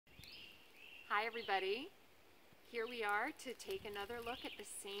Hi everybody. Here we are to take another look at the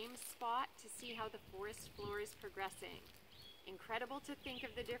same spot to see how the forest floor is progressing. Incredible to think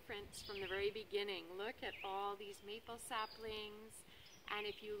of the difference from the very beginning. Look at all these maple saplings, and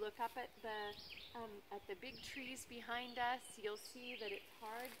if you look up at the big trees behind us, you'll see that it's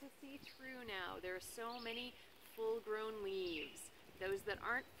hard to see through now. There are so many full-grown leaves. Those that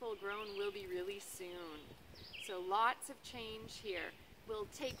aren't full-grown will be really soon. So lots of change here. We'll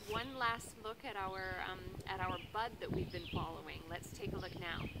take one last look at our bud that we've been following. Let's take a look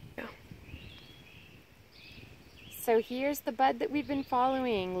now. So here's the bud that we've been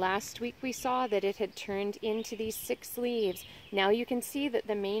following. Last week we saw that it had turned into these 6 leaves. Now you can see that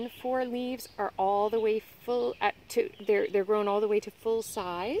the main 4 leaves are all the way full they're grown all the way to full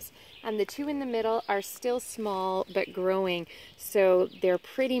size, and the 2 in the middle are still small but growing. So they're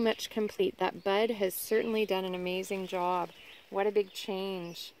pretty much complete. That bud has certainly done an amazing job. What a big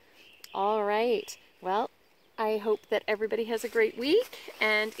change. All right. Well, I hope that everybody has a great week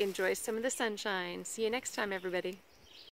and enjoys some of the sunshine. See you next time, everybody.